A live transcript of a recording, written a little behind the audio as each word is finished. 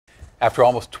After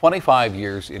almost 25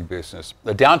 years in business,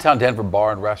 the downtown Denver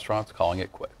bar and restaurant's calling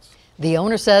it quits. The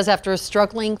owner says after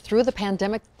struggling through the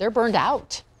pandemic, they're burned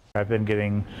out. I've been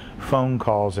getting phone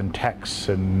calls and texts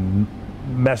and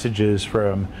messages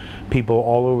from people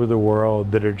all over the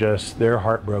world that are they're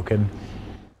heartbroken.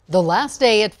 The last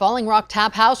day at Falling Rock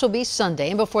Tap House will be Sunday,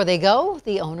 and before they go,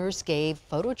 the owners gave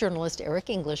photojournalist Eric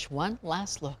English one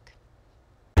last look.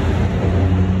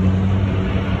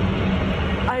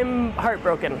 I'm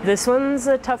heartbroken. This one's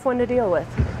a tough one to deal with.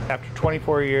 After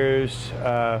 24 years,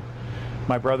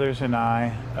 my brothers and I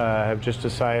have just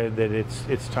decided that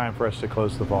it's time for us to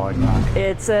close the Falling Rock.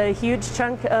 It's a huge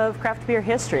chunk of craft beer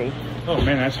history. Oh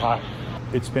man, that's hot.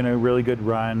 It's been a really good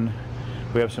run.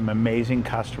 We have some amazing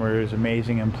customers,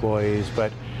 amazing employees,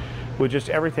 but with just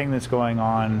everything that's going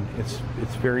on, it's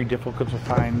very difficult to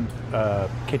find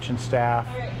kitchen staff.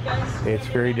 It's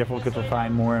very difficult to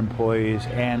find more employees,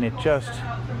 and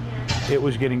it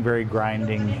was getting very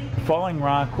grinding. Falling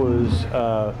Rock was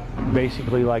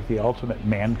basically like the ultimate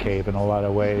man cave in a lot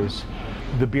of ways.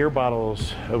 The beer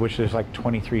bottles, which there's like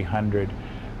 2,300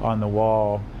 on the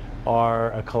wall,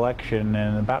 are a collection,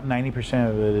 and about 90%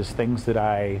 of it is things that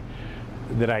I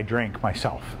drink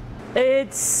myself.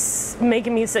 It's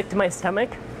making me sick to my stomach.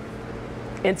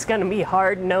 It's going to be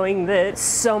hard knowing that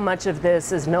so much of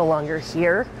this is no longer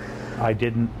here. I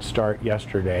didn't start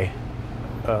yesterday,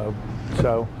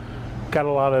 so got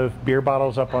a lot of beer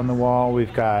bottles up on the wall.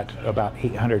 We've got about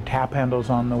 800 tap handles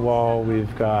on the wall.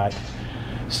 We've got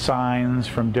signs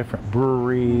from different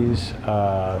breweries,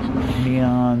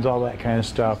 neons, all that kind of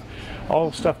stuff.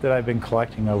 All stuff that I've been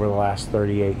collecting over the last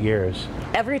 38 years.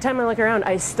 Every time I look around,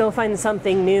 I still find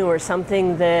something new or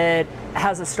something that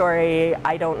has a story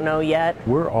I don't know yet.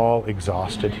 We're all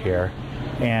exhausted here,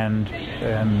 and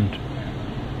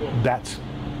that's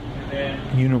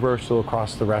universal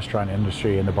across the restaurant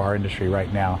industry and the bar industry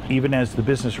right now. Even as the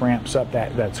business ramps up,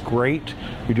 that's great.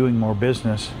 You're doing more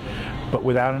business, but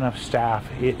without enough staff,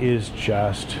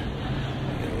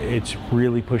 it's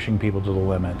really pushing people to the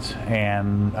limits,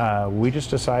 and we just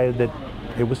decided that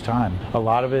it was time. A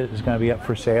lot of it is going to be up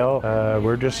for sale.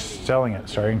 We're just selling it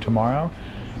starting tomorrow,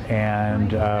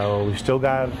 and we still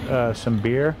got some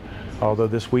beer, although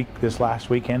this last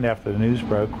weekend after the news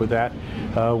broke with that,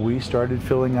 we started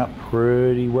filling up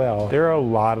pretty well. There are a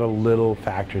lot of little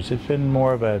factors. It's been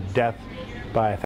more of a death by